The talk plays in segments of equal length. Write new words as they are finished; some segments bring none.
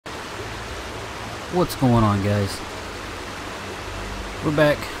What's going on, guys? We're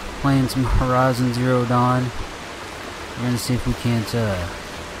back playing some Horizon Zero Dawn. We're gonna see if we can't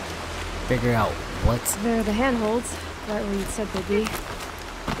figure out what's There are the handholds, right where you said they'd be.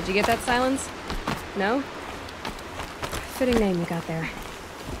 Did you get that, Silence? No? Fitting name you got there.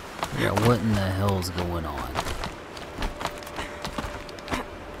 yeah, what in the hell's going on?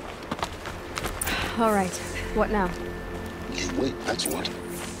 Alright, what now? You wait, that's what.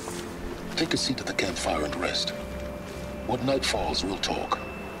 Take a seat at the campfire and rest. When night falls, we'll talk.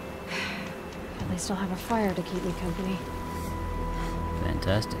 At least I'll have a fire to keep me company.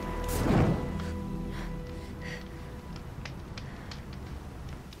 Fantastic.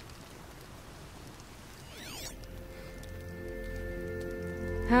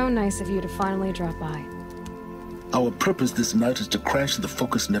 How nice of you to finally drop by. Our purpose this night is to crash the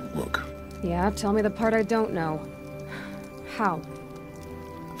focus network. Yeah, tell me the part I don't know. How?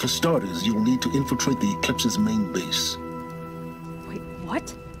 For starters, you'll need to infiltrate the Eclipse's main base. Wait,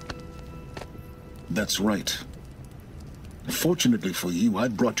 what? That's right. Fortunately for you, I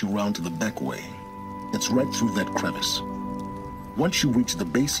brought you round to the back way. It's right through that crevice. Once you reach the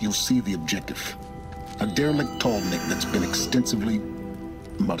base, you'll see the objective. A derelict tall neck that's been extensively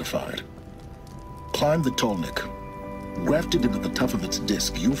modified. Climb the tall neck. Grafted into the top of its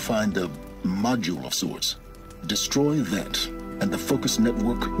disk, you'll find a module of sorts. Destroy that, and the focus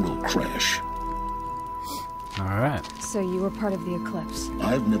network will crash. Alright. So you were part of the Eclipse.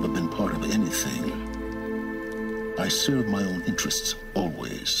 I've never been part of anything. I serve my own interests,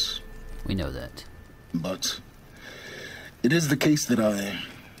 always. We know that. But it is the case that I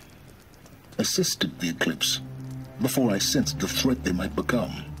assisted the Eclipse before I sensed the threat they might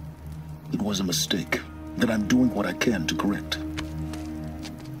become. It was a mistake that I'm doing what I can to correct.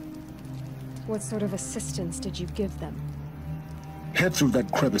 What sort of assistance did you give them? Head through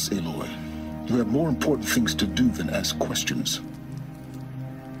that crevice, Aloy. You have more important things to do than ask questions.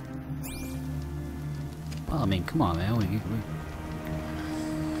 Well, I mean, come on, man.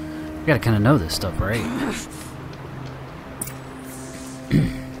 We gotta kind of know this stuff, right?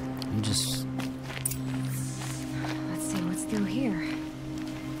 You just... Let's see what's through here.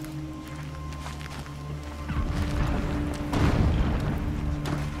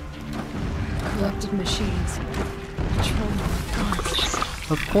 Corrupted machines. Control guns.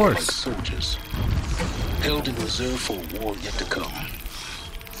 Of course. Soldiers, held in reserve for a war yet to come.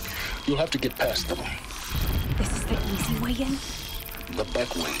 You'll have to get past them. This is the easy way in? The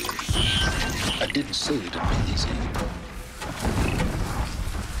back way. I didn't say it'd be easy.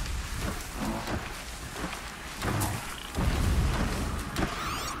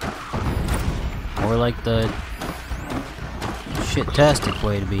 Or like the shit-tastic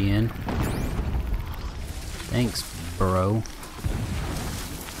way to be in. Thanks, bro.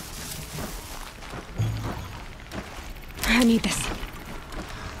 I need this.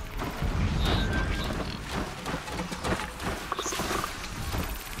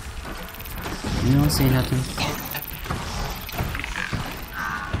 You don't see nothing.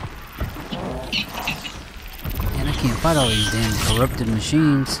 And I can't fight all these damn corrupted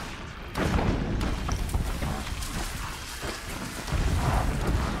machines.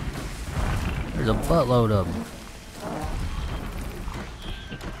 There's a buttload of them.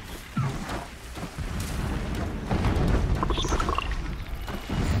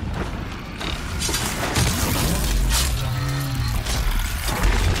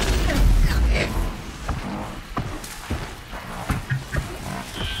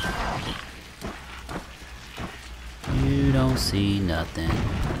 You don't see nothing.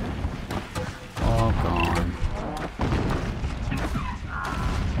 All gone.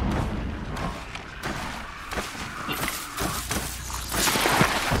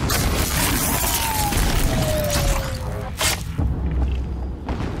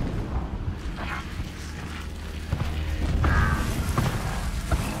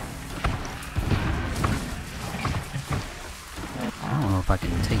 I don't know if I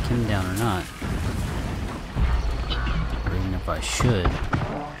can take him down or not. Or even if I should.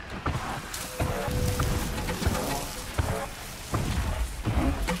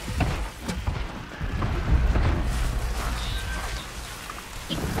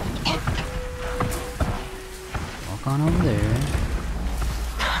 Walk on over there.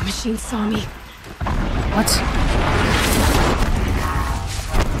 Machine saw me. What?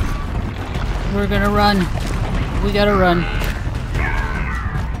 We're gonna run. We gotta run.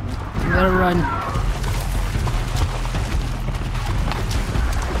 We gotta run.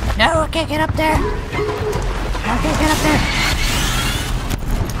 No, I can't get up there. I can't get up there.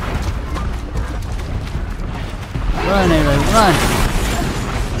 Run, Aloy, run.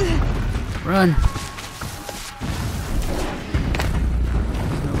 Run.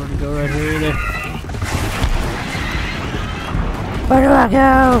 hurry there. Where do I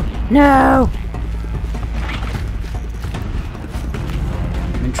go? No!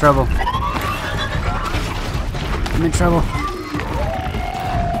 I'm in trouble. I'm in trouble.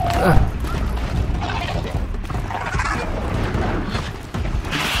 Ugh.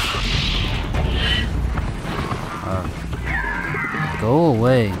 Go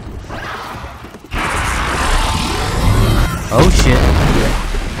away. Oh shit.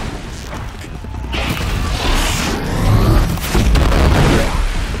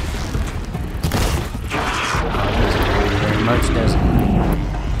 Very much doesn't.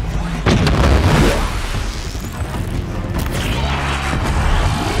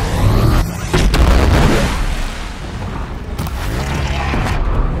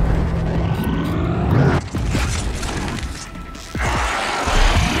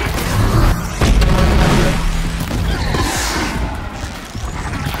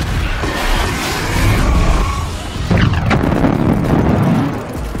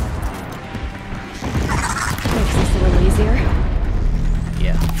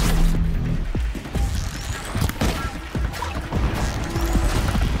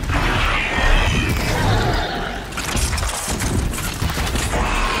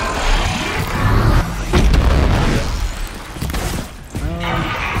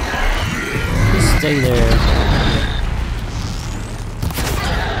 Stay there.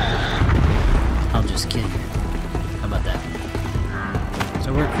 I'll just kill you. How about that? Does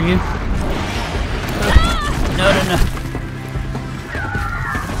that work for you? No, no, no.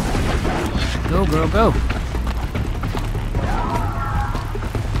 Go, girl, go.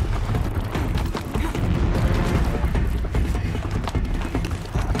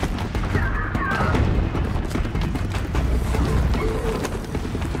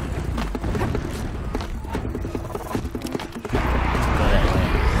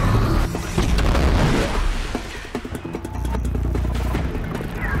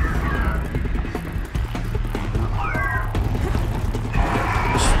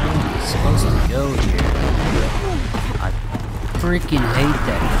 Freaking hate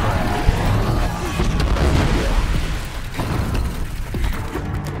that crap.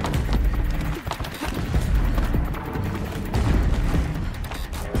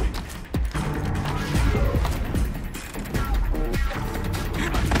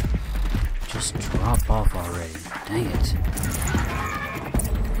 Just drop off already. Dang it.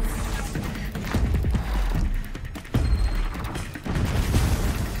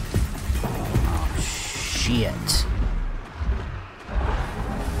 Oh, shit.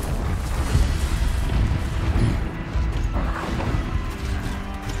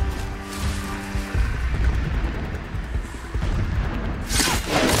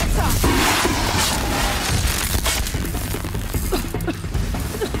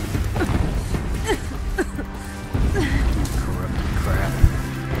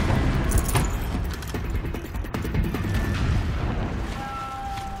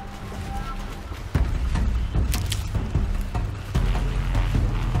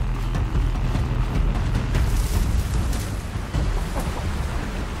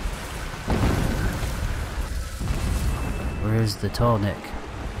 Where's the tall neck?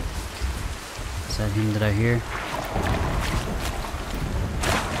 Is that him that I hear?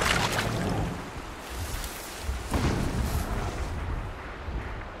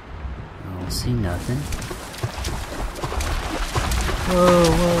 I don't see nothing. Whoa,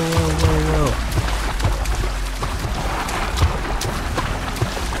 whoa, whoa, whoa,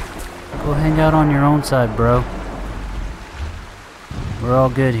 whoa. Go hang out on your own side, bro. We're all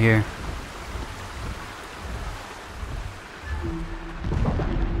good here.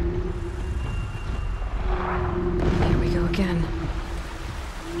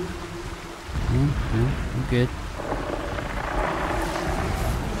 I'm good.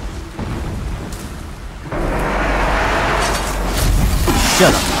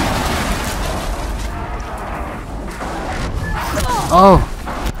 Shut up. Oh!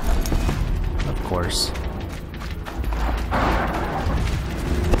 Of course.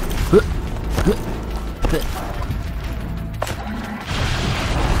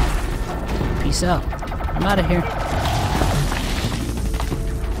 Peace out. I'm out of here.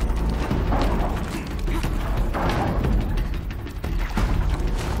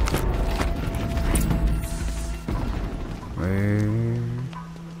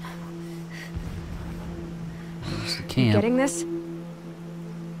 You getting this?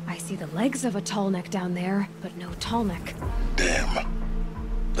 I see the legs of a tall neck down there, but no tall neck. Damn.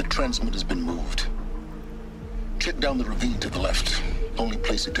 The transmitter's been moved. Check down the ravine to the left. Only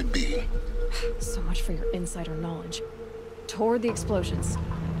place it could be. So much for your insider knowledge. Toward the explosions.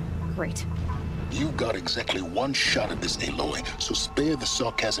 Great. You've got exactly one shot at this, Aloy, so spare the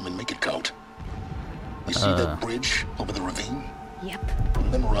sarcasm and make it count. You see that bridge over the ravine? Yep.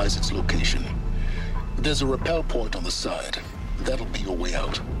 Memorize its location. There's a rappel point on the side. That'll be your way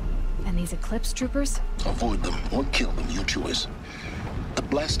out. And these Eclipse troopers? Avoid them or kill them, your choice. The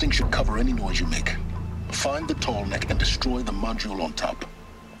blasting should cover any noise you make. Find the tall neck and destroy the module on top.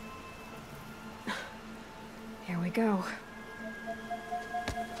 Here we go.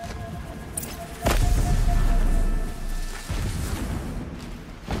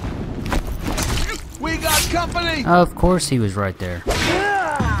 We got company! Of course he was right there.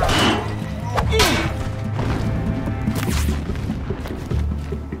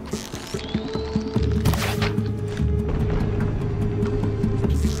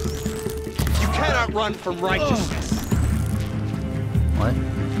 You cannot run from righteousness. What?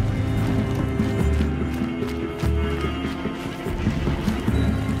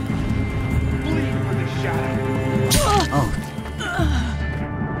 Bleed for the shadow. Oh.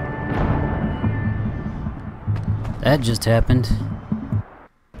 That just happened.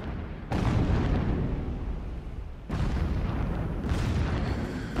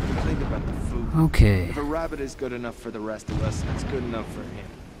 Think about the food. Okay. If a rabbit is good enough for the rest of us, it's good enough for him.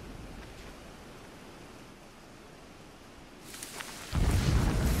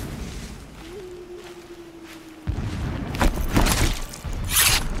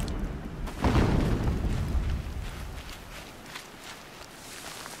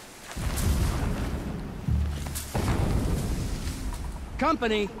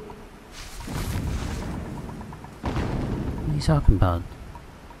 Company! What are you talking about?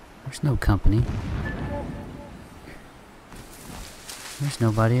 There's no company. There's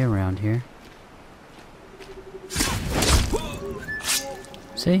nobody around here.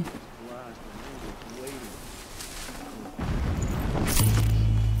 See?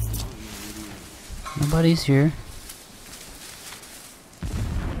 Nobody's here.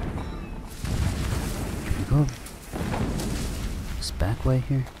 Can we go this back way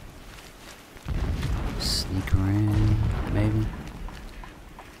here? Sneak around, maybe.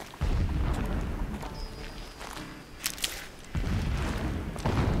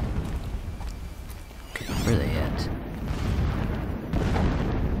 Okay, where are they at?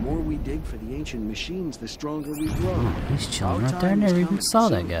 The more we dig for the ancient machines, the stronger we grow. Oh, he's chilling Our right there. I time never is even coming saw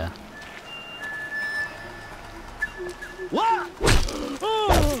that soon. guy. What?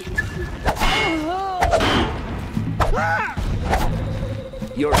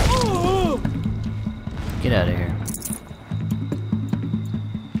 You're Get out of here.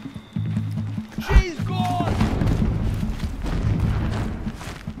 She's gone!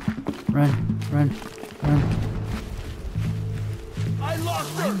 Run, run, run. I lost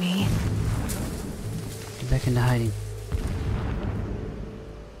her! Why me? Get back into hiding.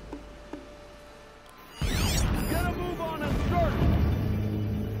 Get a move on and search!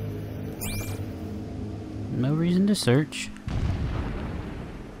 No reason to search.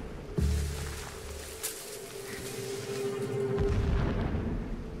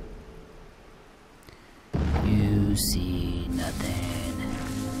 You see nothing.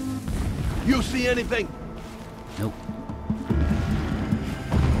 You see anything? Nope.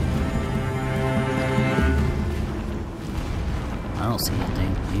 I don't see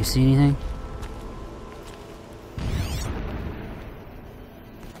anything. Do you see anything?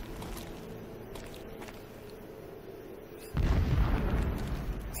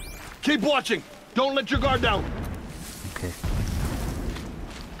 Keep watching! Don't let your guard down! Okay.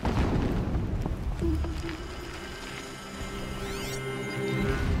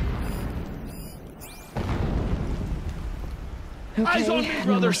 Okay, Eyes on me, no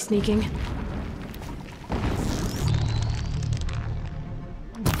brother. more sneaking.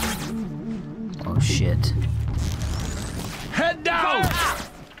 Oh shit. Head down!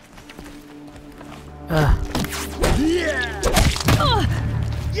 Yeah. Yeah! Oh!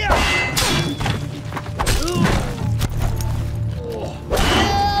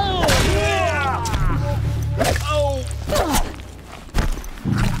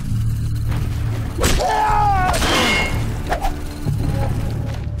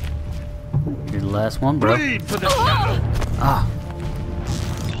 You're the last one, bro. Bleed for the shadow! Ah.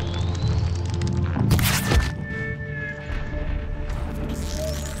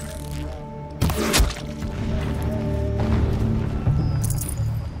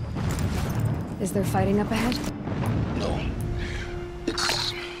 Is there fighting up ahead? No.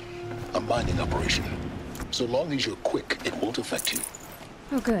 It's a mining operation. So long as you're quick, it won't affect you.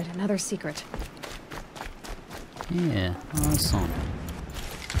 Oh good, another secret. Yeah, awesome.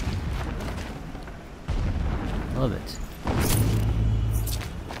 Love it.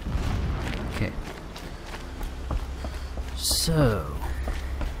 So,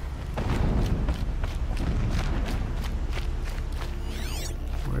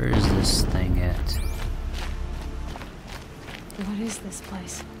 where is this thing at? What is this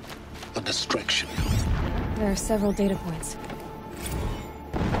place? A distraction. There are several data points.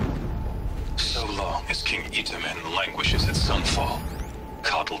 So long as King Itamen languishes at sunfall,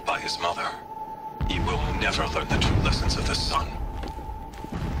 coddled by his mother, he will never learn the true lessons of the sun.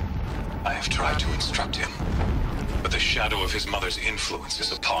 I have tried to instruct him, but the shadow of his mother's influence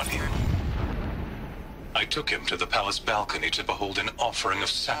is upon him. I took him to the palace balcony to behold an offering of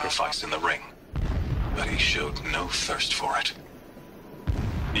sacrifice in the ring, but he showed no thirst for it.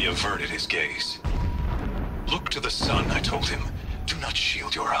 He averted his gaze. Look to the sun, I told him. Do not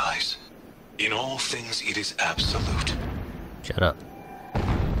shield your eyes. In all things, it is absolute. Shut up.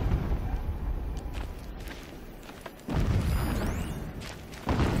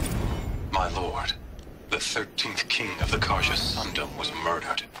 My lord, the 13th king of the Karja Sundom was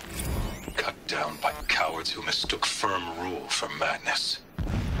murdered. Cut down by cowards who mistook firm rule for madness.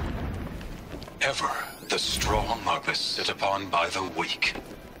 Ever the strong are beset upon by the weak.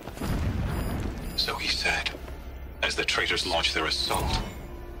 So he said, as the traitors launched their assault,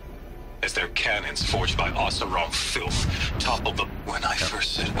 as their cannons forged by Oseram filth toppled the... When I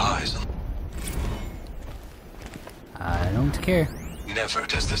first set eyes on... I don't care. Never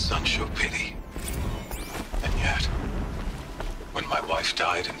does the sun show pity. And yet, when my wife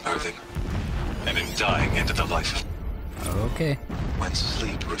died in birthing, and in dying ended the life of... Okay. When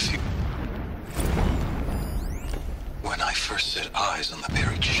sleep refused... When I first set eyes on the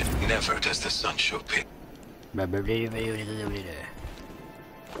buried ship, never does the sun show pity.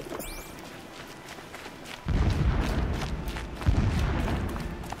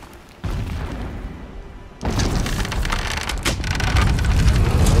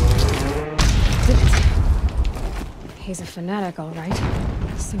 He's a fanatic, all right.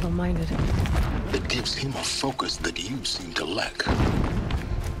 Single-minded. It gives him a focus that you seem to lack.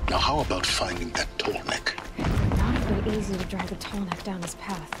 Now how about finding that tall neck? It would not have been easy to drag the tall neck down his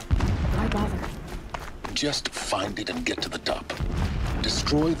path. Why bother? Just find it and get to the top.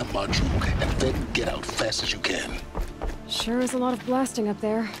 Destroy the module and then get out fast as you can. Sure is a lot of blasting up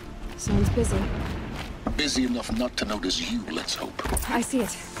there. Sounds busy. Busy enough not to notice you, let's hope. I see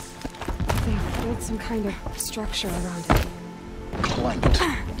it. They've built some kind of structure around it. Climb it.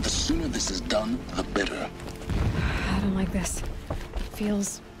 The sooner this is done, the better. I don't like this. It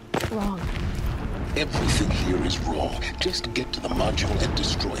feels wrong. Everything here is wrong. Just get to the module and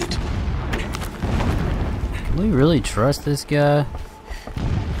destroy it. Can we really trust this guy?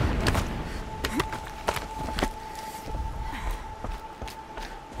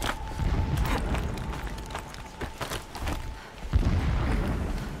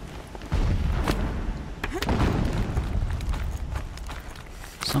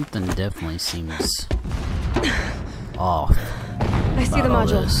 Something definitely seems off. I see the about all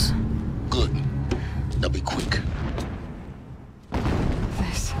module. this. Good. Now be quick.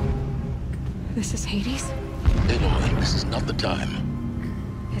 This is Hades? Aloy, this is not the time.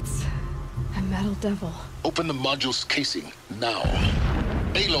 It's a metal devil. Open the module's casing, now.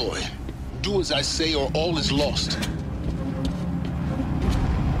 Aloy, do as I say or all is lost.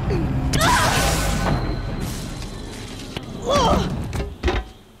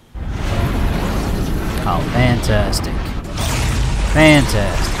 Oh, fantastic.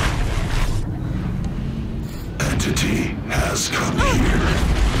 Fantastic. Entity has come here.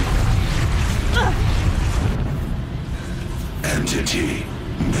 Entity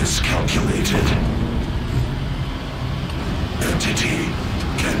miscalculated. Entity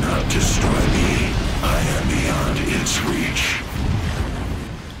cannot destroy me. I am beyond its reach.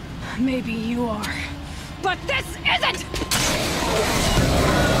 Maybe you are. But this isn't!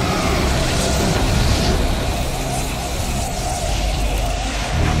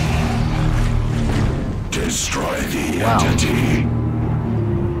 Destroy the Wow. entity.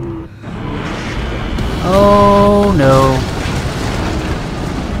 Oh no.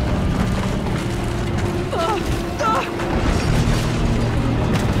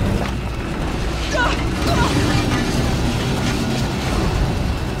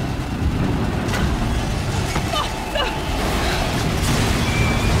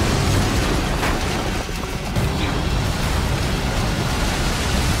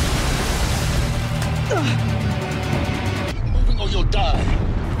 Moving or you'll die.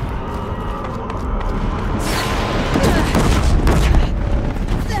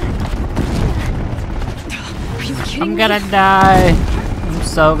 Are you kidding I'm me? gonna die. I'm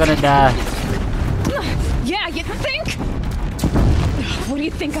so gonna die. Yeah, you think? What do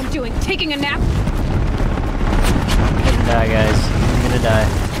you think I'm doing? Taking a nap? gonna die, guys. I'm gonna die.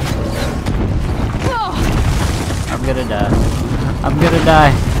 I'm gonna die. I'm gonna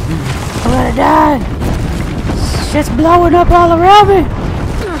die. I'm gonna die! Shit's blowing up all around me!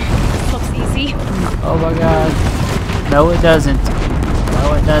 Looks easy. Oh my god. No, it doesn't.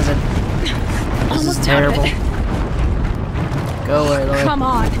 No, it doesn't. This is terrible. Go away, Aloy. Come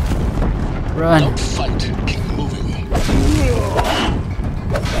on. Run. Don't fight. Keep moving.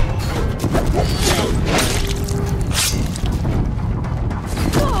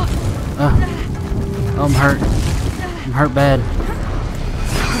 Oh, I'm hurt. I'm hurt bad.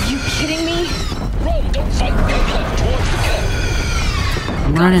 Are you kidding me? Run! Don't fight! Get left towards the camp.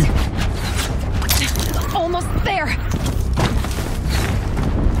 I'm running. Almost there.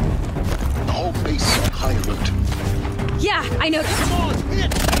 The whole base is on high alert. Yeah, I noticed. Come on!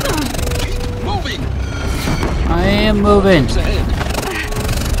 Hit! Keep moving! I am moving. Camps ahead.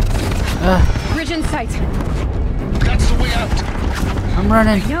 Bridge in sight. That's the way out. I'm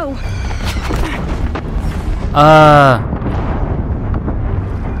running. No. Oh,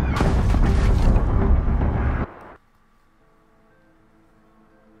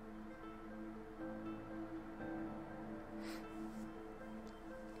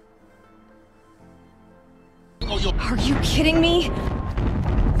 you Are you kidding me?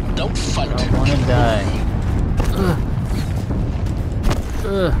 don't fight. I wanna die.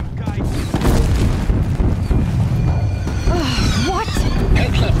 What?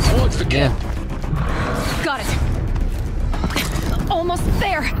 Head left towards the camp. Got it. Almost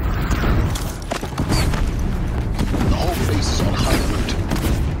there. The whole base is on high alert.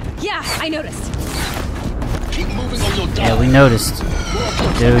 Yeah, I noticed. Keep moving or you'll die. Yeah, we noticed.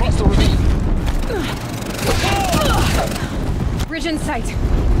 Dude. Across the ravine. Bridge in sight.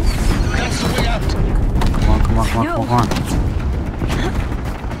 That's the way out. Come on, come on, come on, No. come on.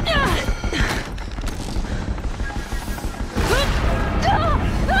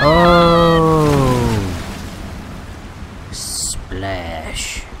 Oh.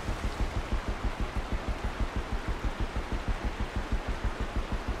 Splash.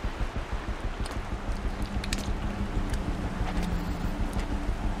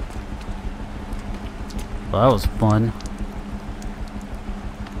 Well, that was fun.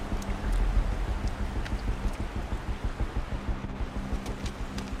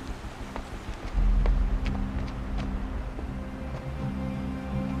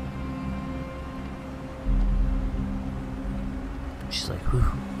 She's like, whew.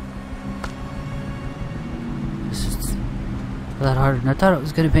 This is a lot harder than I thought it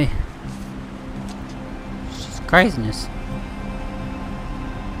was gonna be. It's just craziness.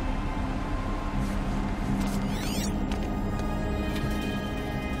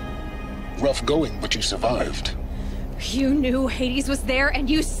 Rough going, but you survived. You knew Hades was there and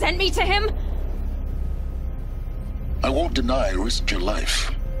you sent me to him? I won't deny I risked your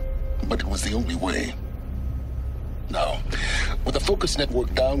life, but it was the only way. Now, with the focus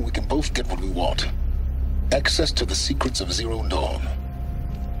network down, we can both get what we want. Access to the secrets of Zero Dawn.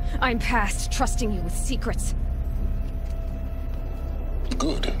 I'm past trusting you with secrets.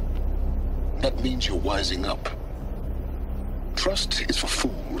 Good. That means you're wising up. Trust is for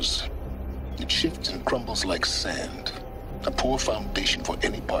fools. It shifts and crumbles like sand. A poor foundation for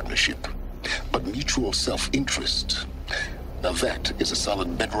any partnership. But mutual self-interest, now that is a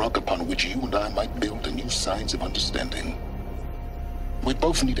solid bedrock upon which you and I might build a new science of understanding. We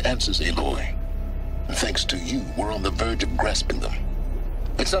both need answers, Aloy. And thanks to you, we're on the verge of grasping them.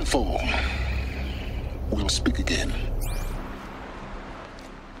 It's unfold. We'll speak again.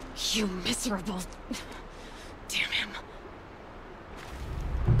 You miserable... Damn him.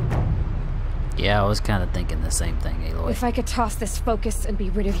 Yeah, I was kind of thinking the same thing, Aloy. If I could toss this focus and be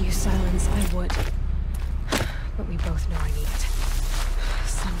rid of you, Silence, I would. But we both know I need it.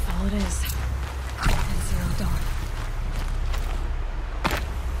 Sunfall it is. And Zero Dawn.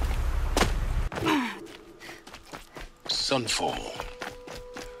 Sunfall.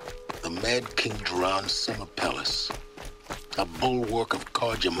 The Mad King Duran's summer palace. A bulwark of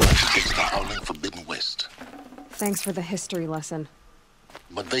Karja might against the howling Forbidden West. Thanks for the history lesson.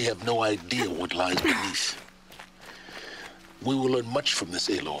 But they have no idea what lies beneath. We will learn much from this,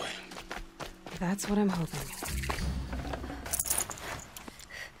 Aloy. That's what I'm hoping.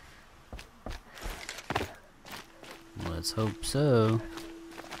 Let's hope so.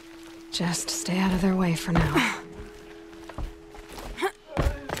 Just stay out of their way for now.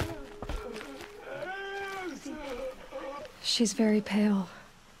 She's very pale.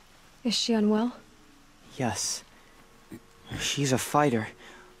 Is she unwell? Yes. She's a fighter,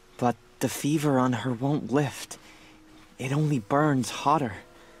 but the fever on her won't lift. It only burns hotter.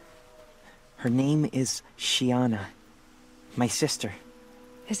 Her name is Shiana. My sister.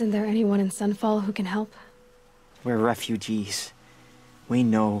 Isn't there anyone in Sunfall who can help? We're refugees. We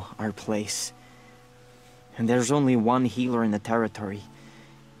know our place. And there's only one healer in the territory.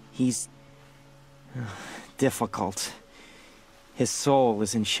 He's... difficult. His soul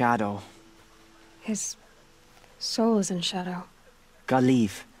is in shadow. His soul is in shadow.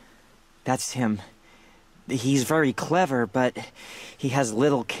 Galiv. That's him. He's very clever, but he has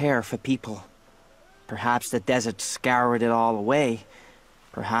little care for people. Perhaps the desert scoured it all away.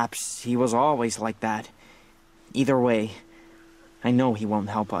 Perhaps he was always like that. Either way, I know he won't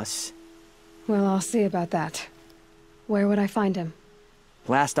help us. Well, I'll see about that. Where would I find him?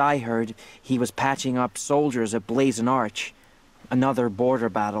 Last I heard, he was patching up soldiers at Blazon Arch. Another border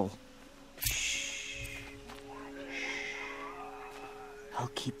battle. Shh.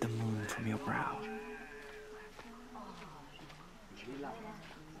 I'll keep the moon from your brow.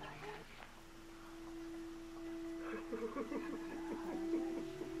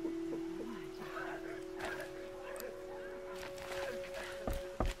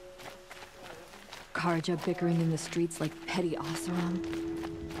 Kharja bickering in the streets like petty Oseram.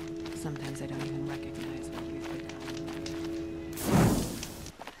 Sometimes I don't even recognize what you've become.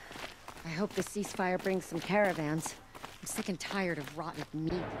 I hope the ceasefire brings some caravans. I'm sick and tired of rotten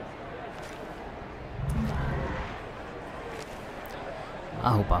meat.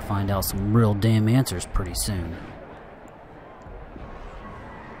 I hope I find out some real damn answers pretty soon.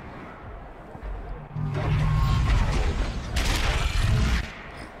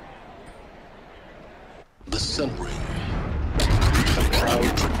 The Sun Ring. A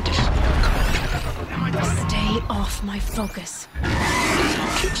proud tradition of Kharja. Stay off my focus.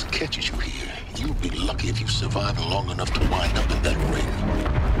 If Kips catches you here, you'll be lucky if you survive long enough to wind up in that ring.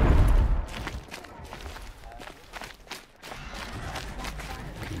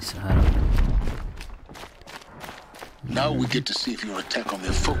 So I don't... Now we get to see if your attack on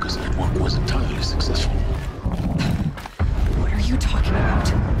their focus network was entirely successful. What are you talking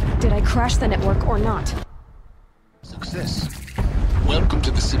about? Did I crash the network or not? Success. Welcome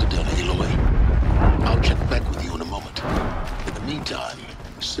to the Citadel, Aloy. I'll check back with you in a moment. In the meantime,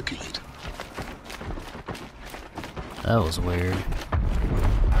 circulate. That was weird.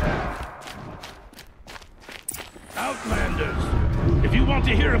 Outlanders, if you want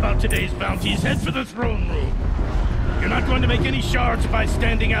to hear about today's bounties, head for the throne room. You're not going to make any shards by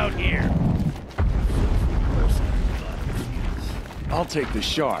standing out here. I'll take the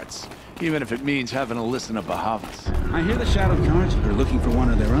shards, even if it means having to listen to Bahavas. I hear the Shadow Cards are looking for one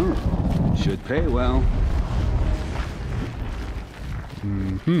of their own. Should pay well.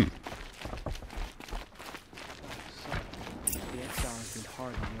 Mm-hmm. The exile has been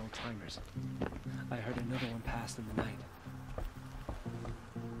hard on the old-timers. I heard another one passed in the night.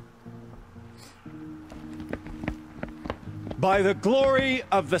 By the glory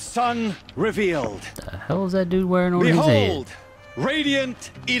of the sun revealed. The hell is that dude wearing on his head? Behold,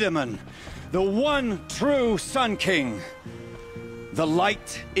 radiant Edaman, the one true Sun King, the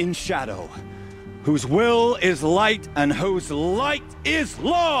light in shadow, whose will is light and whose light is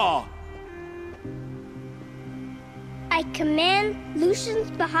law. I command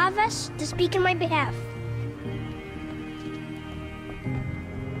Lucius Bahavas to speak in my behalf.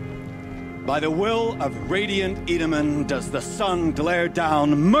 By the will of radiant Edaman does the sun glare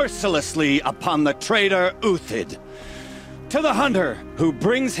down mercilessly upon the traitor Uthid. To the hunter who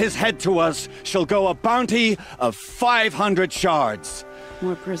brings his head to us shall go a bounty of 500 shards.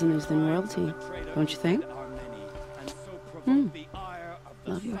 More prisoners than royalty, don't you think?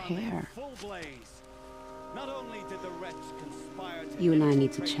 Love your hair. You and I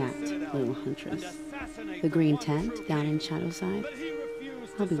need to chat, little huntress. The green tent down in Shadowside?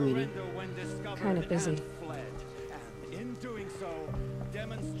 I'll be waiting. Kind of busy.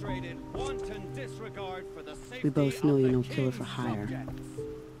 We both know you're no killer for hire.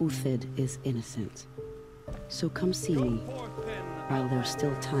 Uthid is innocent. So come see me, while there's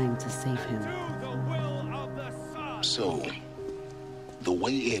still time to save him. So, the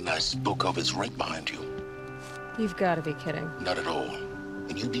way in I spoke of is right behind you. You've got to be kidding. Not at all.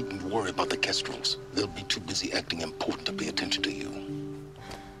 And you needn't worry about the Kestrels. They'll be too busy acting important to pay attention to you.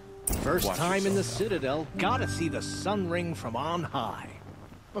 First time in the Citadel, gotta see the Sun Ring from on high.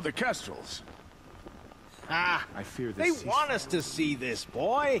 Well, the Kestrels. Ah, I fear they want us to see this,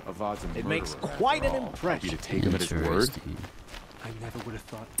 boy. It makes quite an impression. You to take him at his word. I never would have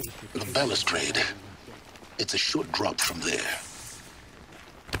thought The balustrade. It's a short drop from there.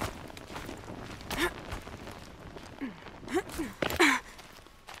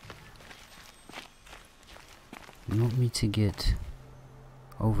 You want me to get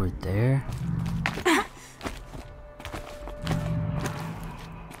Over there?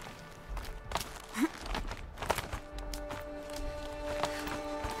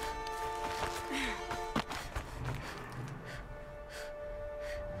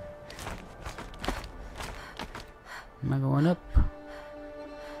 Am I going up?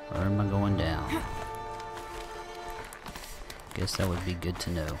 Or am I going down? Guess that would be good to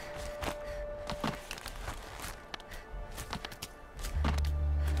know.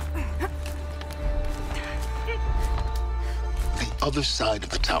 The other side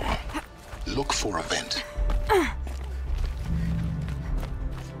of the tower. Look for a vent. I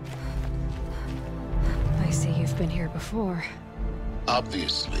see you've been here before.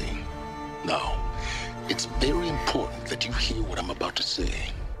 Obviously. Now, it's very important that you hear what I'm about to say.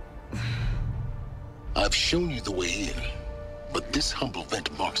 I've shown you the way in, but this humble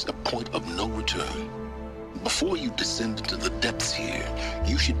vent marks a point of no return. Before you descend into the depths here,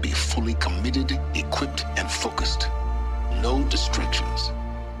 you should be fully committed, equipped, and focused. No distractions.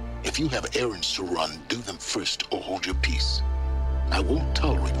 If you have errands to run, do them first or hold your peace. I won't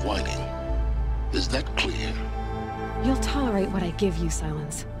tolerate whining. Is that clear? You'll tolerate what I give you,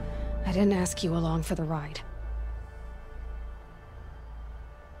 Silence. I didn't ask you along for the ride.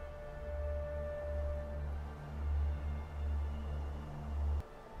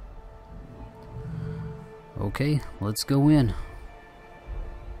 Okay, let's go in.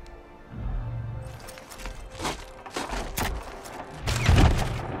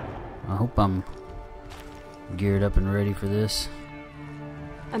 I hope I'm geared up and ready for this.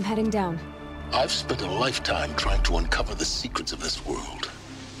 I'm heading down. I've spent a lifetime trying to uncover the secrets of this world.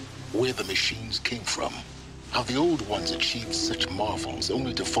 Where the machines came from. How the old ones achieved such marvels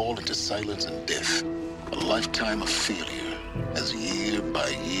only to fall into silence and death. A lifetime of failure. As year by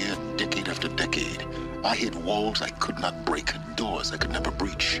year, decade after decade, I hit walls I could not break, doors I could never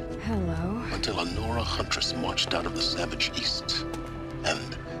breach. Hello. Until a Nora huntress marched out of the savage east.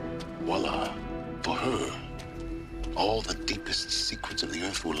 And voila, for her, all the deepest secrets of the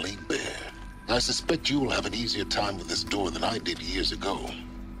earth were laid bare. I suspect you will have an easier time with this door than I did years ago.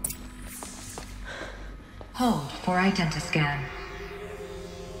 Hold for identiscan.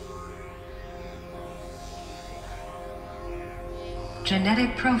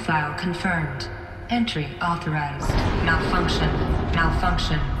 Genetic profile confirmed. Entry authorized. Malfunction.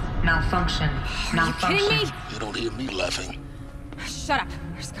 Malfunction. Malfunction. Malfunction. Are you kidding me? You don't hear me laughing. Shut up.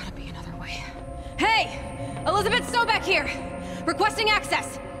 There's gotta be another way. Hey! Elisabet Sobek here! Requesting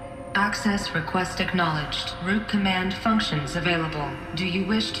access! Access request acknowledged. Root command functions available. Do you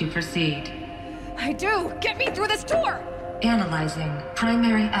wish to proceed? I do! Get me through this door! Analyzing.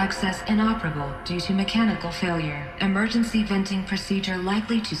 Primary access inoperable due to mechanical failure. Emergency venting procedure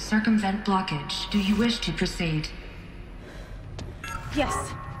likely to circumvent blockage. Do you wish to proceed? Yes.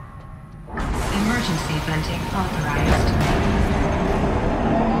 Emergency venting authorized.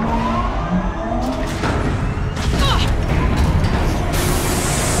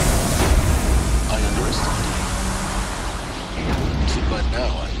 I underestimated you. So by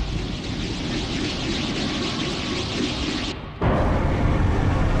now,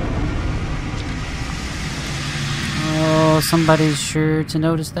 Oh, somebody's sure to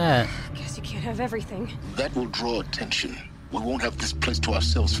notice that. Guess you can't have everything. That will draw attention. We won't have this place to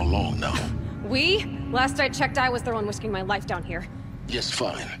ourselves for long now. We? Last I checked, I was the one risking my life down here. Yes,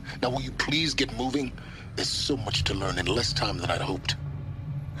 fine. Now will you please get moving? There's so much to learn in less time than I'd hoped.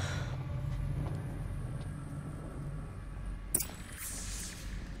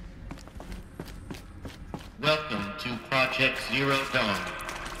 Welcome to Project Zero Dawn.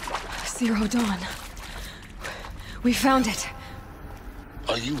 Zero Dawn. We found it.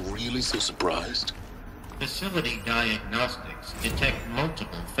 Are you really so surprised? Facility diagnostics detect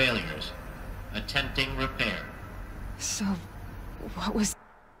multiple failures. Attempting repair. So, what was...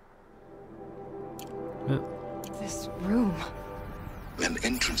 this room? An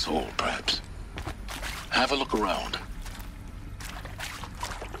entrance hall, perhaps. Have a look around.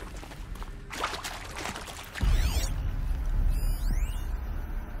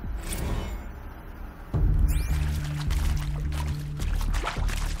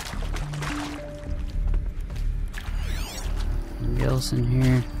 Anything else in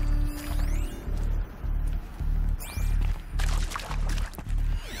here?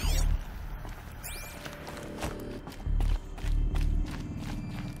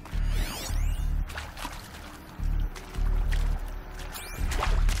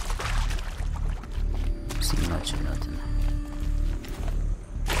 See much of nothing.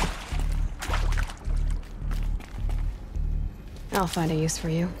 I'll find a use for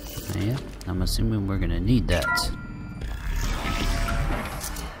you. Yeah, I'm assuming we're gonna need that.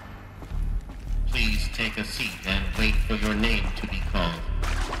 take a seat and wait for your name to be called.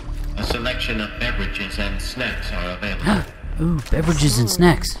 A selection of beverages and snacks are available. Ooh, beverages and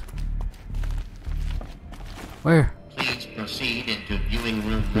snacks. Where? Please proceed into viewing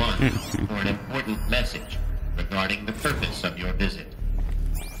room 1 for an important message regarding the purpose of your visit.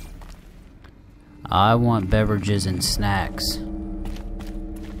 I want beverages and snacks.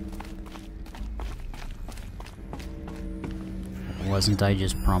 Wasn't I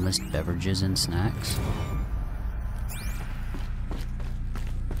just promised beverages and snacks?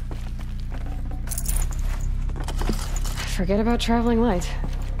 Forget about traveling light.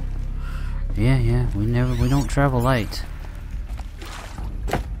 Yeah, we don't travel light.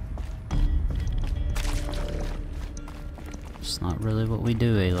 It's not really what we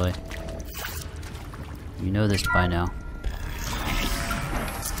do, Aloy. You know this by now.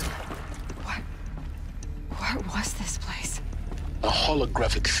 What was this place? A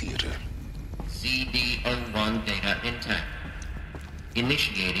holographic theater. CD01 data intact.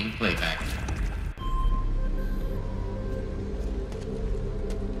 Initiating playback.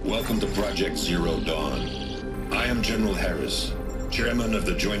 Welcome to Project Zero Dawn. I am General Harris, Chairman of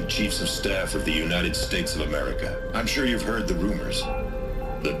the Joint Chiefs of Staff of the United States of America. I'm sure you've heard the rumors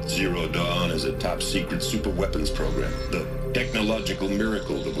that Zero Dawn is a top-secret super-weapons program, the technological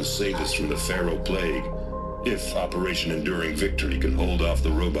miracle that will save us from the Pharaoh Plague, if Operation Enduring Victory can hold off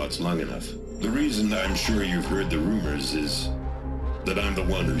the robots long enough. The reason I'm sure you've heard the rumors is that I'm the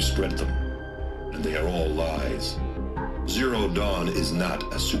one who spread them, and they are all lies. Zero Dawn is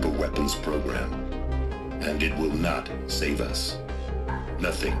not a super-weapons program, and it will not save us.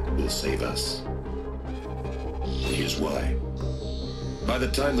 Nothing will save us. Here's why. By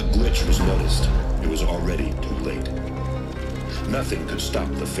the time the glitch was noticed, it was already too late. Nothing could stop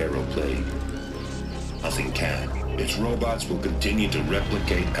the Pharaoh Plague. Nothing can. Its robots will continue to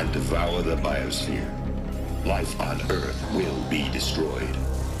replicate and devour the biosphere. Life on Earth will be destroyed.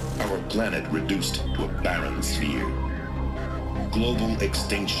 Our planet reduced to a barren sphere. Global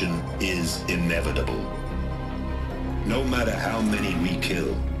extinction is inevitable. No matter how many we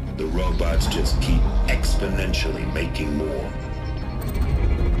kill, the robots just keep exponentially making more.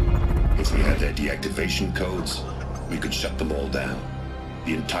 If we had their deactivation codes, we could shut them all down.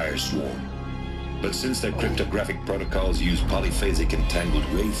 The entire swarm. But since their cryptographic protocols use polyphasic entangled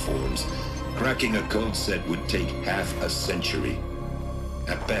waveforms, cracking a code set would take half a century.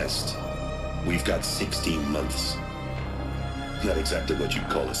 At best, we've got 16 months. Not exactly what you'd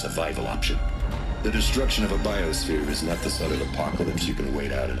call a survival option. The destruction of a biosphere is not the sort of apocalypse you can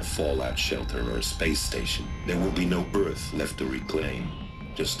wait out in a fallout shelter or a space station. There will be no Earth left to reclaim.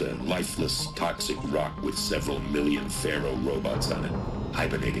 Just a lifeless, toxic rock with several million Pharaoh robots on it,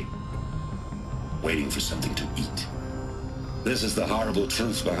 hibernating, waiting for something to eat. This is the horrible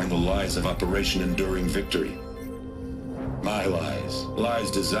truth behind the lies of Operation Enduring Victory. My lies. Lies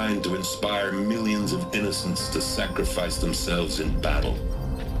designed to inspire millions of innocents to sacrifice themselves in battle.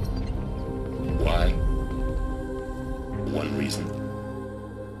 Why? One reason.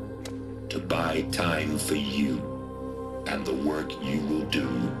 To buy time for you and the work you will do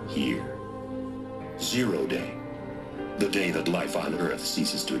here. Zero Day, the day that life on Earth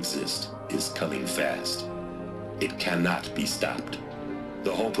ceases to exist, is coming fast. It cannot be stopped.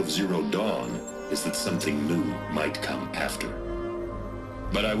 The hope of Zero Dawn is that something new might come after.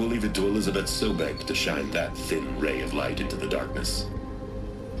 But I will leave it to Elisabet Sobek to shine that thin ray of light into the darkness.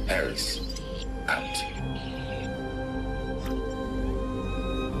 Harris, out.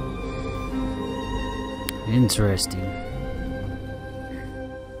 Interesting.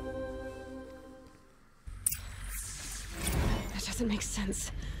 That doesn't make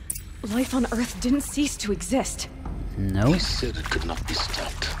sense. Life on Earth didn't cease to exist. No. He said it could not be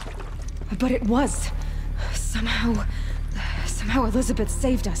stopped. But it was. Somehow Elisabet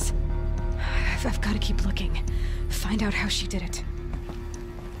saved us. I've got to keep looking. Find out how she did it.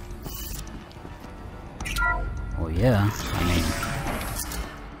 Well, yeah. I mean,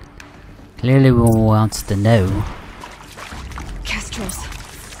 clearly we wants to know. Kestrels.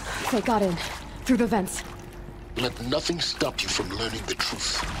 They got in. Through the vents. Let nothing stop you from learning the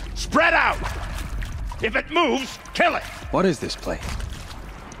truth. Spread out! If it moves, kill it! What is this place?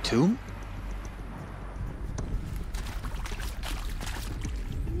 Tomb?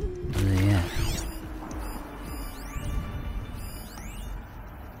 Yeah.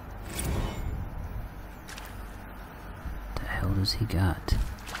 The hell does he got?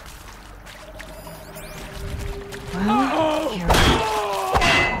 Well, here we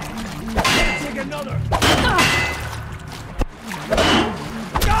go. Take another!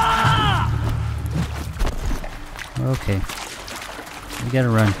 Okay. We gotta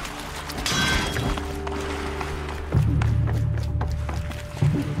run.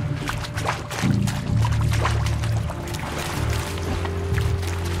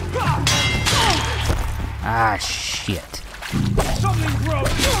 Ah, shit. Something broke!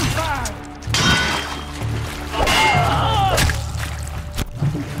 Ah!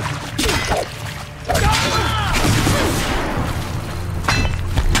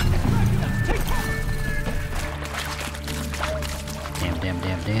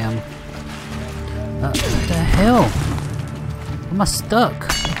 Damn. What the hell? Am I stuck?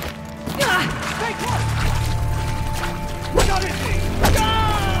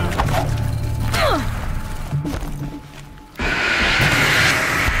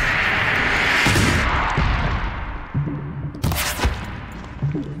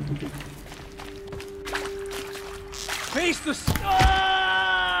 Face the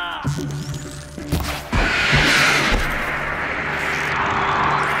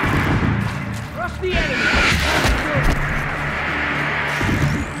Rush the enemy!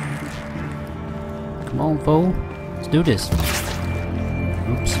 Come on, fool. Let's do this.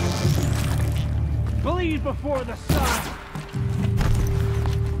 Oops. Bleed before the sun!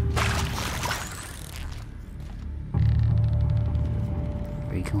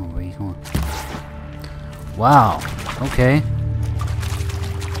 Where you going? Where you going? Wow. Okay.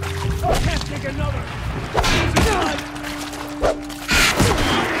 Oh, can't take another!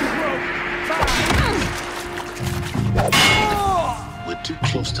 We're too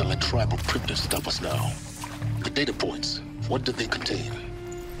close to let tribal crypt to stop us now. The data points, what do they contain?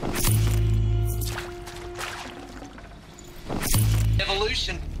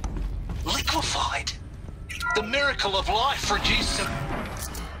 Evolution. Liquefied. The miracle of life produced some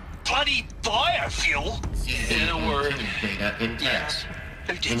bloody biofuel. In a word, data intact. Yes.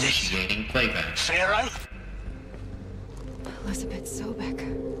 Who did this? Initiating playback. Pharaoh? Elisabet Sobek.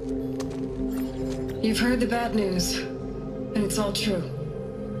 You've heard the bad news, and it's all true.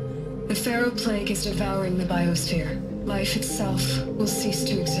 The Pharaoh plague is devouring the biosphere. Life itself will cease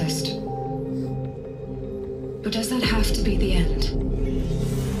to exist. But does that have to be the end?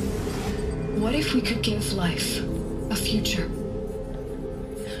 What if we could give life a future?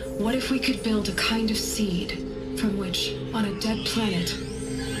 What if we could build a kind of seed from which, on a dead planet,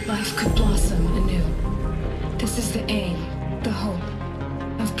 life could blossom anew? This is the aim, the hope,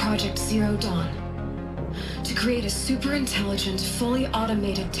 of Project Zero Dawn. To create a super-intelligent, fully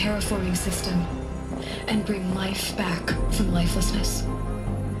automated terraforming system and bring life back from lifelessness.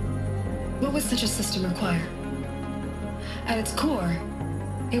 What would such a system require? At its core,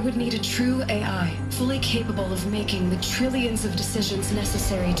 it would need a true AI, fully capable of making the trillions of decisions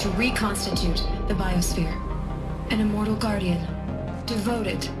necessary to reconstitute the biosphere. An immortal guardian,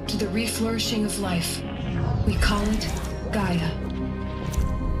 devoted to the reflourishing of life. We call it Gaia.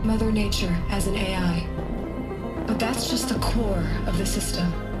 Mother Nature as an AI. But that's just the core of the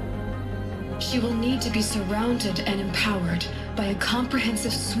system. She will need to be surrounded and empowered by a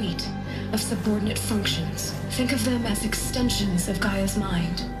comprehensive suite of subordinate functions. Think of them as extensions of Gaia's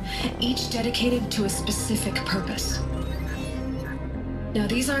mind, each dedicated to a specific purpose. Now,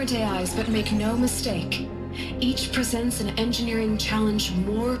 these aren't AIs, but make no mistake, each presents an engineering challenge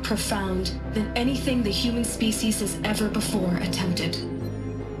more profound than anything the human species has ever before attempted.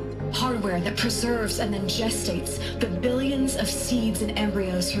 Hardware that preserves and then gestates the billions of seeds and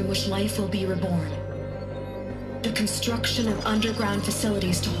embryos from which life will be reborn. The construction of underground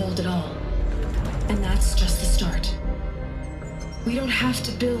facilities to hold it all. And that's just the start. We don't have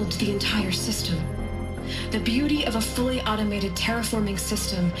to build the entire system. The beauty of a fully automated terraforming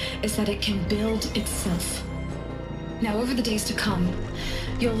system is that it can build itself. Now, over the days to come,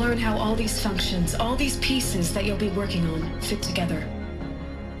 you'll learn how all these functions, all these pieces that you'll be working on, fit together.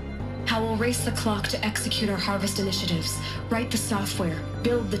 How we'll race the clock to execute our harvest initiatives, write the software,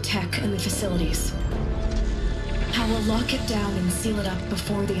 build the tech and the facilities. How we'll lock it down and seal it up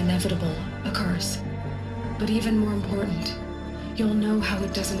before the inevitable occurs. But even more important, you'll know how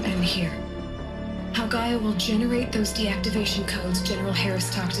it doesn't end here. How Gaia will generate those deactivation codes General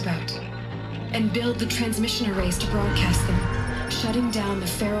Harris talked about, and build the transmission arrays to broadcast them, shutting down the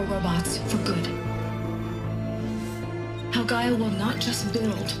Pharaoh robots for good. How Gaia will not just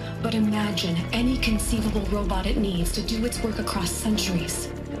build, but imagine any conceivable robot it needs to do its work across centuries.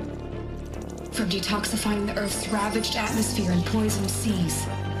 From detoxifying the Earth's ravaged atmosphere and poisoned seas,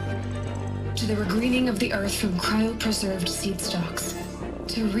 to the regreening of the Earth from cryopreserved seed stalks,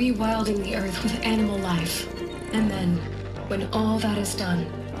 to rewilding the Earth with animal life. And then, when all that is done,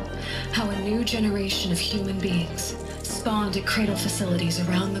 how a new generation of human beings, spawned at cradle facilities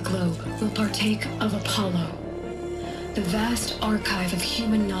around the globe, will partake of Apollo, the vast archive of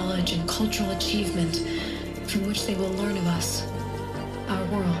human knowledge and cultural achievement from which they will learn of us, our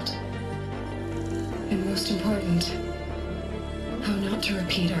world. And most important, how not to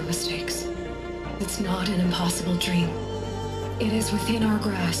repeat our mistakes. It's not an impossible dream. It is within our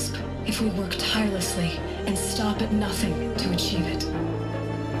grasp if we work tirelessly and stop at nothing to achieve it.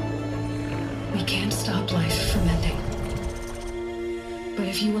 We can't stop life from ending. But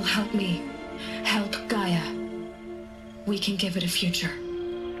if you will help me, help Gaia, we can give it a future.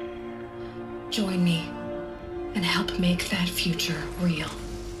 Join me and help make that future real.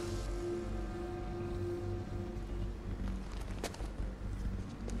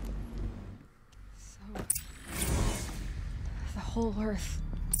 The whole Earth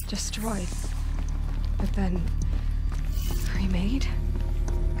destroyed, but then remade?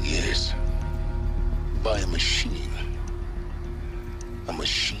 Yes. By a machine. A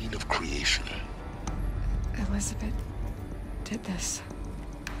machine of creation. Elisabet did this.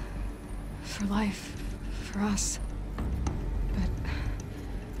 For life. For us.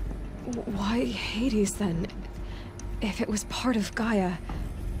 But why Hades then? If it was part of Gaia,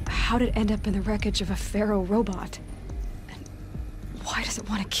 how did it end up in the wreckage of a Pharaoh robot? And why does it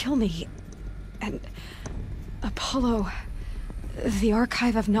want to kill me? And Apollo, the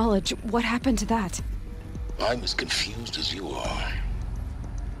Archive of Knowledge, what happened to that? I'm as confused as you are.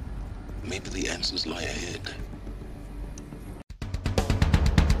 Maybe the answers lie ahead.